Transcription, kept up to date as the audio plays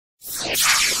The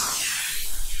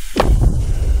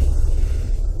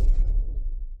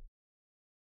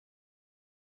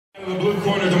blue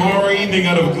corner tomorrow evening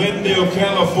out of Glendale,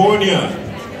 California.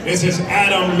 This is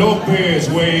Adam Lopez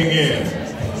weighing in.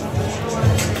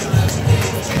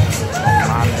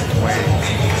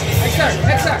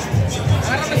 Hector,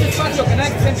 agárrame ese espacio que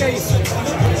nadie se siente ahí.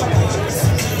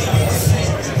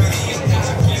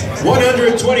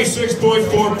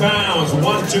 126.4 pounds,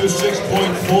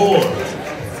 126.4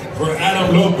 for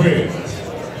Adam Lopez.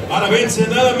 Out of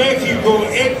Ensenada, Mexico,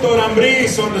 Hector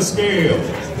Ambriz on the scale.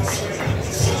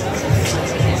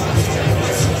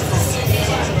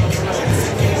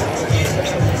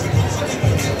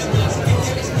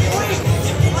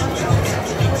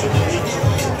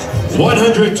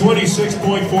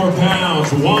 $126.4 pounds,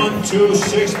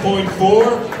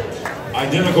 126.4.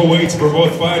 Identical weights for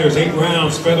both fighters, 8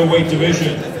 rounds, featherweight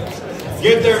division.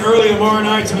 Get there early tomorrow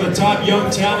night. Some of the top young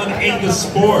talent in the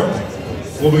sport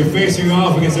will be facing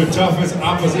off against their toughest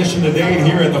opposition to date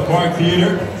here at the Park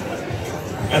Theater.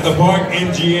 At the Park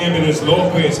MGM, it is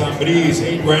Lopez Ambriz,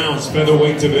 8 rounds,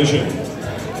 featherweight division.